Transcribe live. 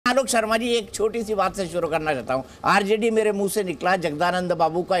आलोक शर्मा जी, एक छोटी सी बात से शुरू करना चाहता हूँ। आरजेडी मेरे मुंह से निकला, जगदानंद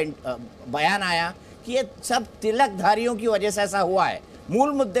बाबू का बयान आया कि ये सब तिलकधारियों की वजह से ऐसा हुआ है।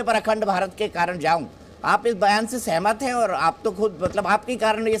 मूल मुद्दे पर अखंड भारत के कारण जाऊं, आप इस बयान से सहमत हैं? और आप तो खुद मतलब आपके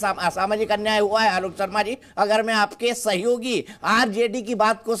कारण ये असामाजिक अन्याय हुआ है आलोक शर्मा जी। अगर मैं आपके सहयोगी आरजेडी की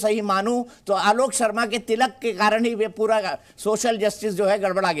बात को सही मानूं तो आलोक शर्मा के तिलक के कारण ही वे पूरा सोशल जस्टिस जो है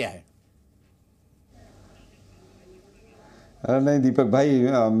गड़बड़ा गया है। नहीं दीपक भाई,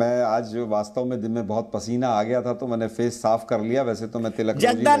 मैं आज वास्तव में दिन में बहुत पसीना आ गया था तो मैंने फेस साफ कर लिया। वैसे तो मैं तिलक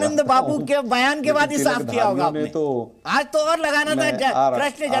जगदानंद बाबू के बयान के बाद ही साफ किया होगा आपने। तो आज तो और लगाना था,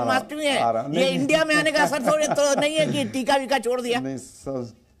 कृष्ण जन्माष्टमी है, ये इंडिया में आने का असर थोड़ी तो नहीं है कि टीका वीका छोड़ दिया।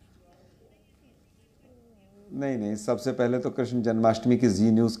 नहीं, सबसे पहले तो कृष्ण जन्माष्टमी की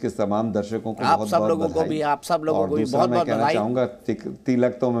जी न्यूज के तमाम दर्शकों को आप सब लोगों को भी बहुत बहुत कहना चाहूंगा,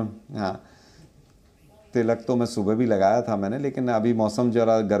 तिलक तो मैं सुबह भी लगाया था मैंने, लेकिन अभी मौसम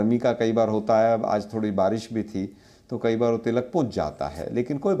जरा गर्मी का कई बार होता है, आज थोड़ी बारिश भी थी तो कई बार वो तिलक पहुंच जाता है।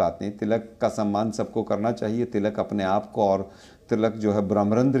 लेकिन कोई बात नहीं, तिलक का सम्मान सबको करना चाहिए। तिलक अपने आप को, और तिलक जो है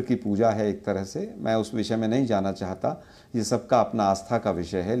ब्रह्मरंध्र की पूजा है एक तरह से। मैं उस विषय में नहीं जाना चाहता, ये सबका अपना आस्था का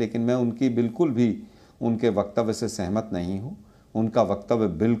विषय है। लेकिन मैं उनकी बिल्कुल भी उनके वक्तव्य से सहमत नहीं हूँ। उनका वक्तव्य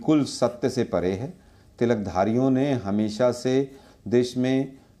बिल्कुल सत्य से परे है। तिलकधारियों ने हमेशा से देश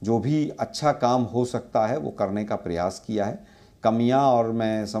में जो भी अच्छा काम हो सकता है वो करने का प्रयास किया है। कमियां, और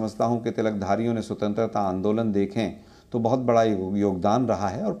मैं समझता हूं कि तिलकधारियों ने स्वतंत्रता आंदोलन देखें तो बहुत बड़ा योगदान रहा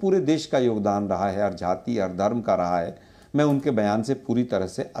है, और पूरे देश का योगदान रहा है, हर जाति हर धर्म का रहा है। मैं उनके बयान से पूरी तरह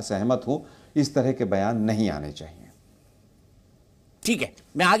से असहमत हूं। इस तरह के बयान नहीं आने चाहिए। ठीक है,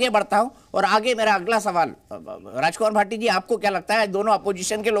 मैं आगे बढ़ता हूं और आगे मेरा अगला सवाल राजकुमार भाटी जी, आपको क्या लगता है? दोनों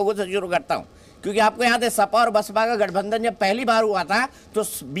अपोजिशन के लोगों से शुरू करता हूं, क्योंकि आपको याद है सपा और बसपा का गठबंधन जब पहली बार हुआ था तो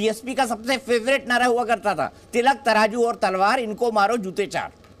बीएसपी का सबसे फेवरेट नारा हुआ करता था, तिलक तराजू और तलवार, इनको मारो जूते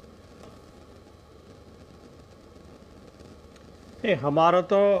चार। हमारा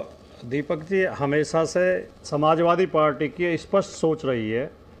तो दीपक जी हमेशा से समाजवादी पार्टी की स्पष्ट सोच रही है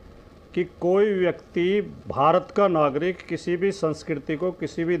कि कोई व्यक्ति भारत का नागरिक किसी भी संस्कृति को,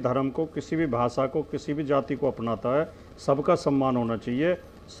 किसी भी धर्म को, किसी भी भाषा को, किसी भी जाति को अपनाता है, सबका सम्मान होना चाहिए,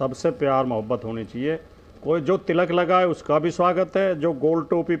 सबसे प्यार मोहब्बत होनी चाहिए। कोई जो तिलक लगाए उसका भी स्वागत है, जो गोल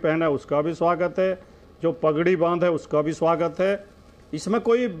टोपी पहने उसका भी स्वागत है, जो पगड़ी बांधे उसका भी स्वागत है। इसमें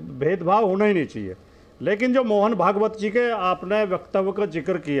कोई भेदभाव होना ही नहीं चाहिए। लेकिन जो मोहन भागवत जी के आपने वक्तव्य का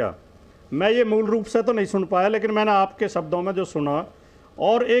जिक्र किया, मैं ये मूल रूप से तो नहीं सुन पाया, लेकिन मैंने आपके शब्दों में जो सुना,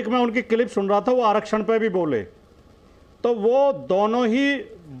 और एक मैं उनकी क्लिप सुन रहा था, वो आरक्षण पे भी बोले, तो वो दोनों ही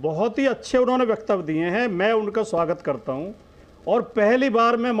बहुत ही अच्छे उन्होंने वक्तव्य दिए हैं। मैं उनका स्वागत करता हूं, और पहली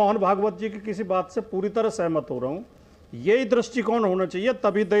बार मैं मोहन भागवत जी की किसी बात से पूरी तरह सहमत हो रहा हूं। यही दृष्टिकोण होना चाहिए,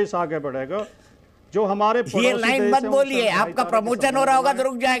 तभी देश आगे बढ़ेगा। जो हमारे ये लाइन मत बोलिए, आपका प्रमोशन हो रहा होगा तो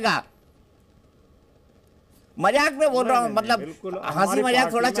रुक जाएगा। मजाक में बोल रहा हूँ, मतलब हंसी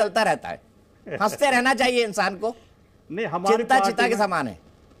मजाक थोड़ा चलता रहता है, हंसते रहना चाहिए इंसान को। नहीं, हमारी चिंता चिता के समान है।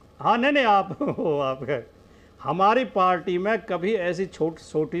 हाँ, नहीं आप हमारी पार्टी में कभी ऐसी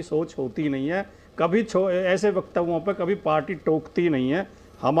छोटी सोच होती नहीं है, कभी ऐसे वक्तव्यों पर कभी पार्टी टोकती नहीं है।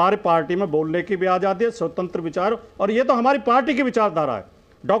 हमारे पार्टी में बोलने की भी आज़ादी है, स्वतंत्र विचार, और ये तो हमारी पार्टी की विचारधारा है।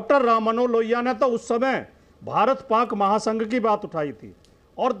 डॉक्टर राम मनोहर लोहिया ने तो उस समय भारत पाक महासंघ की बात उठाई थी।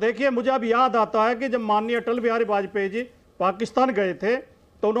 और देखिए, मुझे अब याद आता है कि जब माननीय अटल बिहारी वाजपेयी जी पाकिस्तान गए थे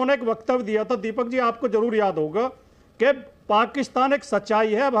तो उन्होंने एक वक्तव्य दिया था, दीपक जी आपको जरूर याद होगा, कि पाकिस्तान एक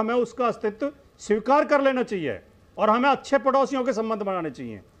सच्चाई है, अब हमें उसका अस्तित्व स्वीकार कर लेना चाहिए और हमें अच्छे पड़ोसियों के संबंध बनाने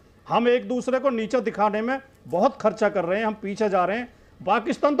चाहिए। हम एक दूसरे को नीचा दिखाने में बहुत खर्चा कर रहे हैं, हम पीछे जा रहे हैं।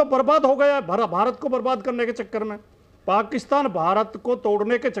 पाकिस्तान तो बर्बाद हो गया है, भारत को बर्बाद करने के चक्कर में। पाकिस्तान भारत को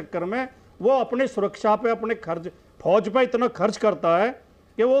तोड़ने के चक्कर में वो अपनी सुरक्षा पे, अपने फौज पे इतना खर्च करता है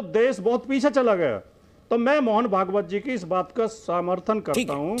कि वो देश बहुत पीछे चला गया। तो मैं मोहन भागवत जी की इस बात का समर्थन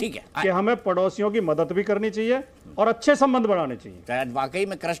करता हूं कि हमें पड़ोसियों की मदद भी करनी चाहिए और अच्छे संबंध बढ़ाने चाहिए। वाकई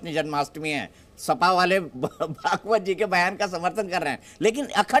में कृष्ण जन्माष्टमी है, सपा वाले भागवत जी के बयान का समर्थन कर रहे हैं। लेकिन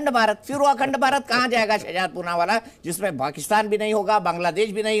अखंड भारत, फिर वो अखंड भारत कहाँ जाएगा शहजाद पूना वाला, जिसमें पाकिस्तान भी नहीं होगा,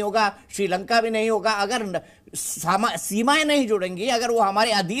 बांग्लादेश भी नहीं होगा, श्रीलंका भी नहीं होगा। अगर सीमाएं नहीं जुड़ेंगी, अगर वो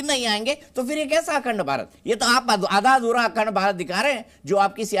हमारे अधीन नहीं आएंगे तो फिर ये कैसा अखंड भारत? ये तो आप आधा अधूरा अखंड भारत दिखा रहे हैं जो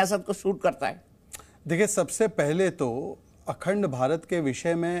आपकी सियासत को सूट करता है। देखिए, सबसे पहले तो अखंड भारत के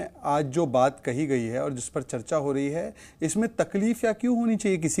विषय में आज जो बात कही गई है और जिस पर चर्चा हो रही है, इसमें तकलीफ या क्यों होनी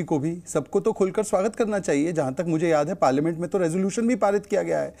चाहिए किसी को भी? सबको तो खुलकर स्वागत करना चाहिए। जहां तक मुझे याद है, पार्लियामेंट में तो रेजोल्यूशन भी पारित किया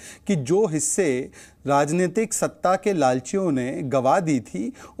गया है कि जो हिस्से राजनीतिक सत्ता के लालचियों ने गवा दी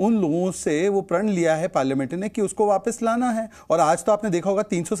थी, उन लोगों से वो प्रण लिया है पार्लियामेंट ने कि उसको वापस लाना है। और आज तो आपने देखा होगा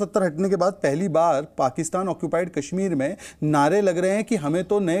 370 हटने के बाद पहली बार पाकिस्तान ऑक्यूपाइड कश्मीर में नारे लग रहे हैं कि हमें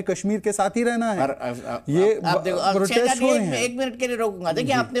तो नए कश्मीर के साथ ही रहना है। ये प्रोटेस्ट हो रहे हैं। एक मिनट के लिए रोकूंगा।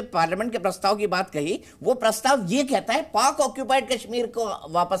 देखिए, आपने पार्लियामेंट के प्रस्ताव की बात कही, वो प्रस्ताव ये कहता है पाक ऑक्यूपाइड कश्मीर को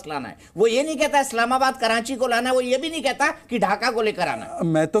वापस लाना है। वो ये नहीं कहता इस्लामाबाद कराची को लाना है, वो ये भी नहीं कहता कि ढाका को लेकर आना है।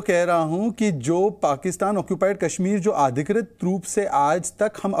 मैं तो कह रहा हूं कि जो पाकिस्तान ऑक्यूपाइड कश्मीर जो अधिकृत रूप से आज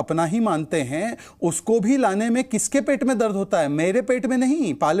तक हम अपना ही मानते हैं, उसको भी लाने में किसके पेट में दर्द होता है? मेरे पेट में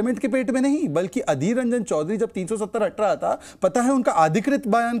नहीं, पार्लियामेंट के पेट में नहीं, बल्कि अधीर रंजन चौधरी जब 370 हट रहा था, पता है उनका अधिकृत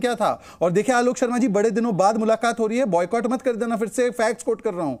बयान क्या था? और देखिए आलोक शर्मा जी, बड़े दिनों बाद मुलाकात हो रही है, बॉयकॉट मत कर देना, फिर से फैक्ट्स कोट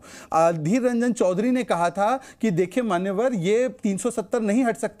कर रहा हूं। अधीर रंजन चौधरी ने कहा था कि देखिए मान्यवर, ये 370 नहीं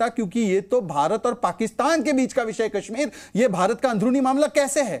हट सकता क्योंकि ये तो भारत और पाकिस्तान के बीच का विषय कश्मीर, ये भारत का अंदरूनी मामला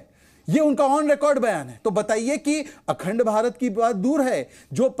कैसे है? ये उनका ऑन रिकॉर्ड बयान है। तो बताइए कि अखंड भारत की बात दूर है,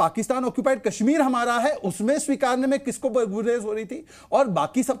 जो पाकिस्तान ऑक्यूपाइड कश्मीर हमारा है उसमें स्वीकारने में किसको गुरेज हो रही थी? और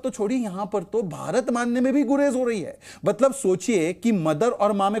बाकी सब तो छोड़िए, यहां पर तो भारत मानने में भी गुरेज हो रही है। मतलब सोचिए कि मदर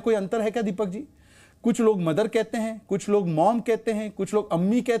और मां में कोई अंतर है क्या दीपक जी? कुछ लोग मदर कहते हैं, कुछ लोग मॉम कहते हैं, कुछ लोग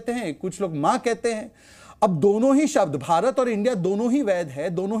अम्मी कहते हैं, कुछ लोग मां कहते हैं। अब दोनों ही शब्द, भारत और इंडिया दोनों ही वैध है,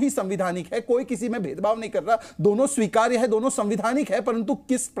 दोनों ही संविधानिक है, कोई किसी में भेदभाव नहीं कर रहा, दोनों स्वीकार्य है, दोनों संविधानिक है। परंतु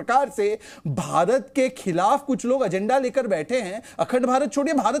किस प्रकार से भारत के खिलाफ कुछ लोग एजेंडा लेकर बैठे हैं, अखंड भारत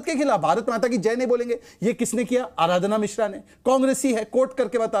छोड़िए, भारत के खिलाफ, भारत माता की जय नहीं बोलेंगे, ये किसने किया? आराधना मिश्रा ने, कांग्रेसी है, कोट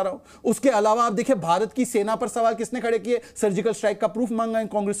करके बता रहा हूं। उसके अलावा आप देखिए भारत की सेना पर सवाल किसने खड़े किए? सर्जिकल स्ट्राइक का प्रूफ मांगा है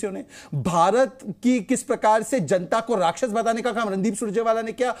कांग्रेसियों ने। भारत की किस प्रकार से जनता को राक्षस बताने का काम रणदीप सुरजेवाला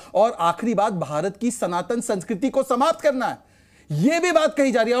ने किया। और आखिरी बात, भारत की सनातन संस्कृति को समाप्त करना है, यह भी बात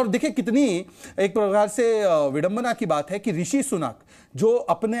कही जा रही है। और देखिए कितनी एक प्रकार से विडंबना की बात है कि ऋषि सुनक, जो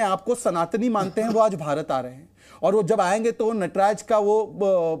अपने आप को सनातनी मानते हैं, वो आज भारत आ रहे हैं। और वो जब आएंगे तो नटराज का वो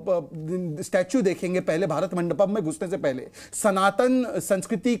स्टैच्यू देखेंगे पहले भारत मंडपम में घुसने से पहले। सनातन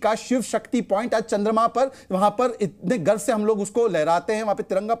संस्कृति का शिव शक्ति पॉइंट आज चंद्रमा पर, वहां पर इतने गर्व से हम लोग उसको लहराते हैं, वहां पे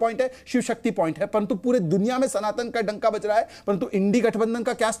तिरंगा पॉइंट है, शिव शक्ति पॉइंट है, परंतु पूरे दुनिया में सनातन का डंका बज रहा है। परंतु इंडी गठबंधन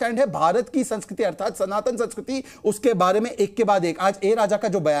का क्या स्टैंड है? भारत की संस्कृति अर्थात सनातन संस्कृति, उसके बारे में एक के बाद एक। आज ए राजा का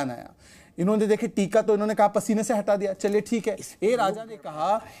जो बयान आया, इन्होंने देखे टीका तो इन्होंने कहा पसीने से हटा दिया, चलिए ठीक है। ए राजा ने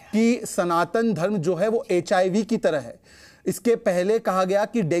कहा कि सनातन धर्म जो है वो HIV की तरह है। इसके पहले कहा गया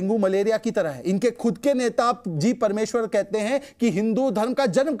कि डेंगू मलेरिया की तरह है। इनके खुद के नेता जी परमेश्वर कहते हैं कि हिंदू धर्म का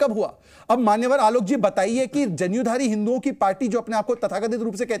जन्म कब हुआ? अब मान्यवर आलोक जी बताइए कि जनेऊधारी हिंदुओं की पार्टी जो अपने आप को तथाकथित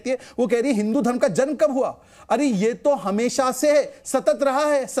रूप से कहती है, वो कह रही है हिंदू धर्म का जन्म कब हुआ? अरे ये तो हमेशा से सतत रहा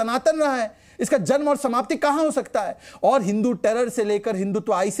है, सनातन रहा है, इसका जन्म और समाप्ति कहां हो सकता है? और हिंदू टेरर से लेकर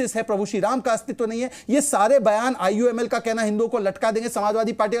हिंदुत्व आईसिस है, प्रभु श्री राम का अस्तित्व नहीं है, ये सारे बयान, IUML का कहना हिंदुओं को लटका देंगे,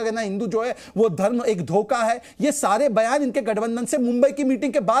 समाजवादी पार्टी का कहना हिंदू जो है वो धर्म एक धोखा है, ये सारे बयान इनके गठबंधन से मुंबई की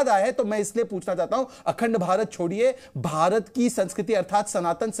मीटिंग के बाद आए हैं। तो मैं इसलिए पूछना चाहता हूं, अखंड भारत छोड़िए, भारत की संस्कृति अर्थात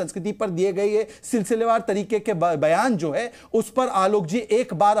सनातन संस्कृति पर दिए गए ये सिलसिलेवार तरीके के बयान जो है, उस पर आलोक जी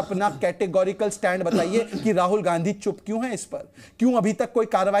एक बार अपना कैटेगोरिकल स्टैंड बताइए कि राहुल गांधी चुप क्यों है इस पर? क्यों अभी तक कोई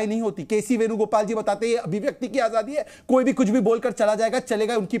कार्रवाई नहीं होती? केसी वेणुगोपाल जी बताते हैं अभिव्यक्ति की आजादी है, कोई भी कुछ भी बोलकर चला जाएगा,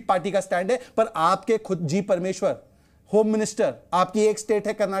 चलेगा, उनकी पार्टी का स्टैंड है। पर आपके खुद जी परमेश्वर, होम मिनिस्टर, आपकी एक स्टेट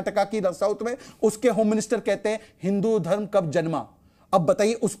है कर्नाटका की साउथ में, उसके होम मिनिस्टर कहते हैं हिंदू धर्म कब जन्मा? अब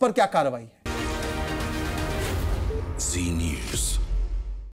बताइए उस पर क्या कार्रवाई है?